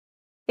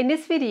In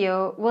this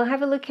video, we'll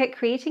have a look at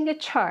creating a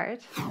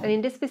chart, and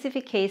in this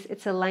specific case,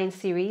 it's a line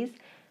series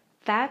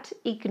that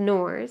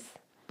ignores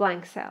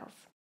blank cells.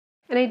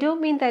 And I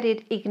don't mean that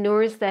it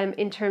ignores them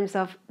in terms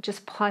of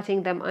just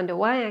plotting them on the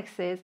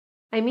y-axis.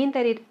 I mean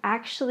that it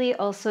actually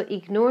also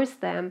ignores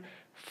them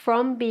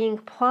from being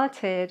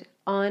plotted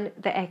on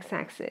the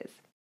x-axis.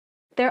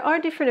 There are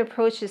different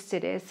approaches to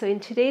this, so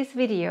in today's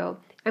video,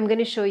 I'm going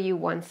to show you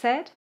one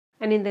set,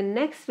 and in the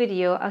next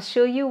video, I'll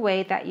show you a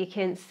way that you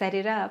can set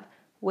it up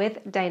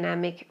with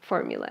dynamic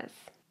formulas.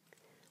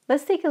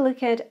 Let's take a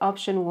look at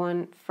option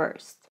 1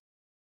 first.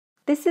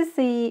 This is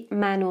the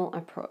manual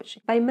approach.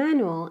 By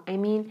manual, I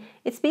mean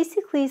it's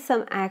basically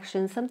some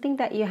action, something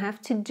that you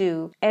have to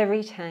do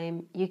every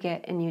time you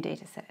get a new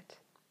data set.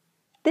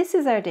 This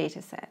is our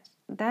data set.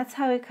 That's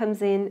how it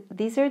comes in.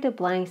 These are the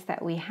blanks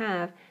that we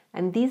have,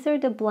 and these are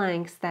the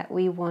blanks that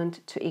we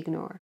want to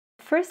ignore.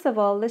 First of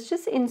all, let's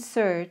just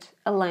insert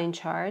a line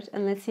chart,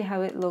 and let's see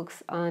how it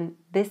looks on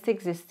this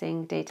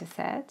existing data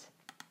set.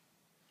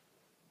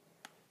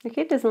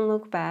 Okay, it doesn't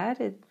look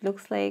bad. It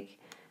looks like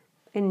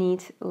a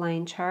neat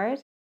line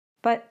chart,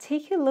 but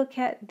take a look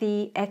at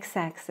the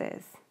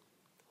x-axis.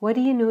 What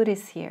do you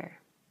notice here?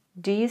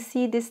 Do you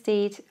see this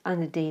date on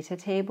the data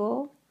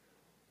table?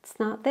 It's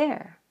not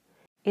there.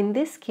 In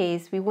this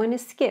case, we want to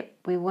skip.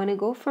 We want to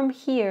go from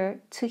here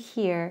to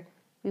here.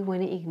 We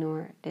want to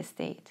ignore this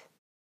date.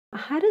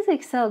 How does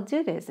Excel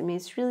do this? I mean,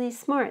 it's really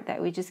smart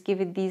that we just give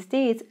it these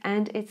dates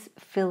and it's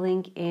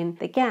filling in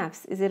the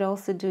gaps. Is it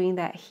also doing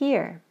that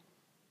here?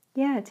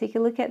 Yeah, take a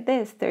look at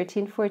this,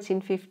 13, 14,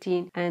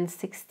 15, and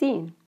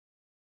 16.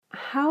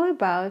 How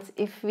about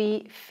if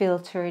we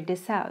filter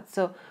this out?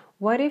 So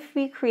what if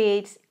we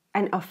create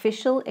an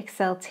official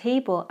Excel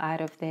table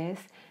out of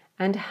this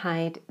and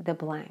hide the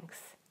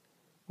blanks?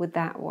 Would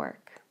that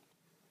work?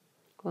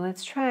 Well,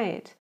 let's try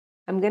it.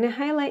 I'm going to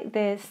highlight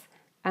this.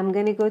 I'm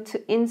going to go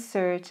to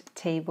Insert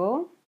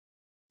Table.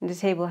 The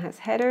table has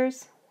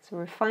headers, so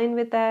we're fine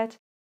with that.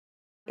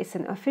 It's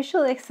an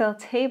official Excel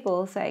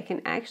table, so I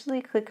can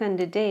actually click on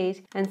the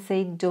date and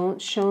say,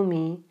 don't show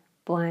me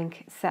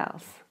blank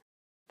cells.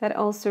 That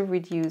also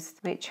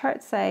reduced my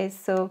chart size.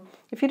 So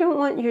if you don't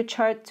want your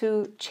chart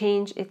to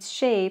change its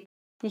shape,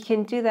 you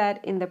can do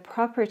that in the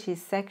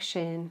Properties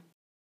section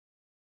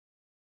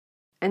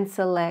and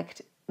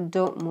select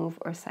Don't Move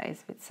or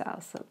Size with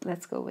Cells. So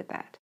let's go with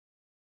that.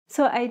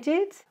 So I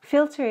did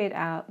filter it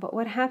out, but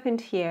what happened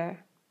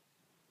here?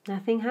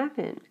 Nothing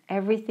happened.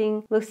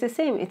 Everything looks the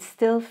same. It's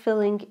still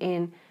filling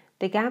in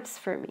the gaps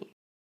for me.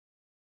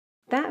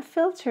 That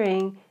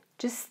filtering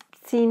just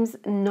seems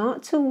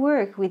not to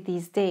work with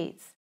these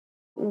dates.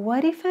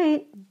 What if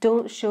I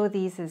don't show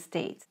these as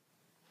dates?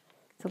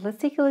 So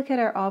let's take a look at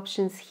our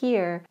options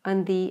here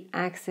on the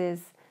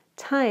axis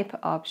type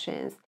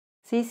options.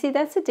 So you see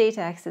that's a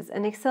data axis,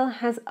 and Excel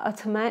has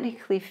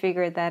automatically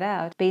figured that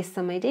out based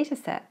on my data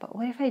set. But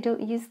what if I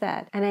don't use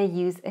that and I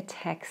use a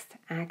text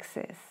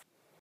axis?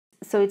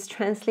 So it's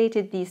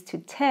translated these to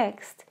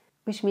text,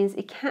 which means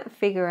it can't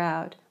figure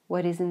out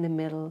what is in the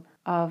middle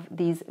of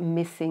these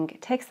missing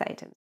text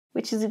items,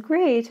 which is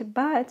great,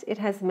 but it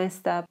has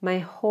messed up my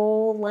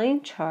whole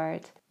line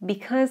chart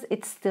because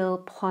it's still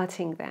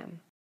plotting them.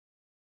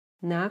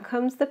 Now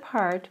comes the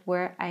part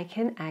where I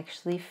can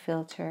actually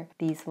filter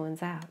these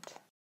ones out.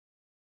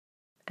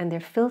 And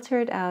they're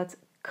filtered out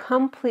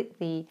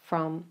completely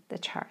from the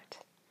chart.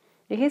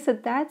 Okay, so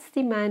that's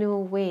the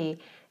manual way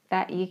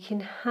that you can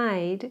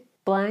hide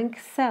blank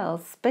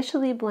cells,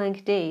 especially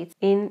blank dates,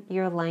 in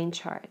your line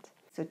chart.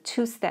 So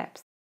 2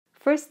 steps.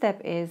 First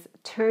step is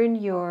turn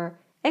your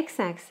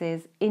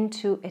x-axis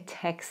into a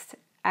text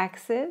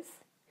axis.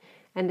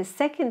 And the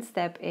second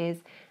step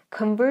is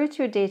convert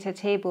your data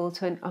table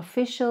to an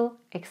official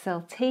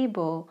Excel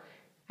table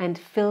and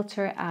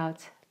filter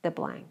out the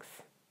blanks.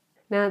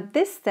 Now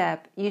this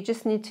step you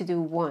just need to do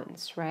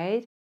once,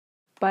 right?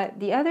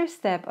 But the other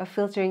step of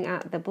filtering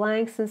out the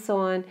blanks and so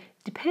on,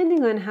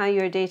 depending on how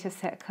your data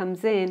set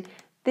comes in,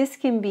 this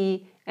can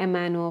be a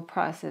manual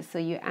process. So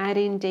you add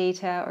in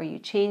data or you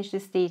change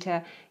this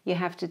data, you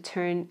have to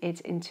turn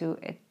it into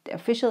an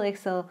official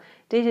Excel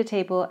data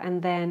table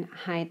and then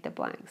hide the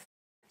blanks.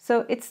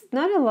 So it's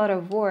not a lot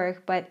of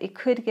work, but it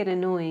could get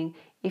annoying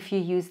if you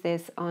use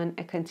this on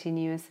a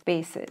continuous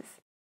basis.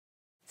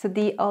 So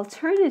the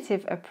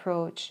alternative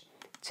approach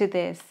to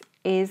this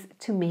is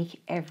to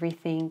make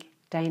everything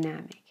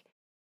dynamic.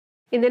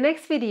 In the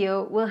next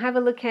video, we'll have a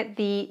look at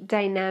the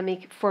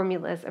dynamic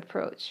formulas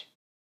approach.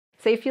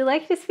 So if you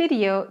like this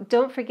video,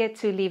 don't forget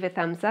to leave a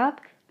thumbs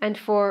up. And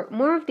for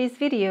more of these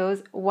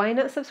videos, why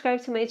not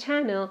subscribe to my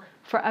channel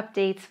for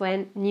updates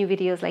when new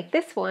videos like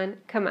this one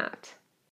come out?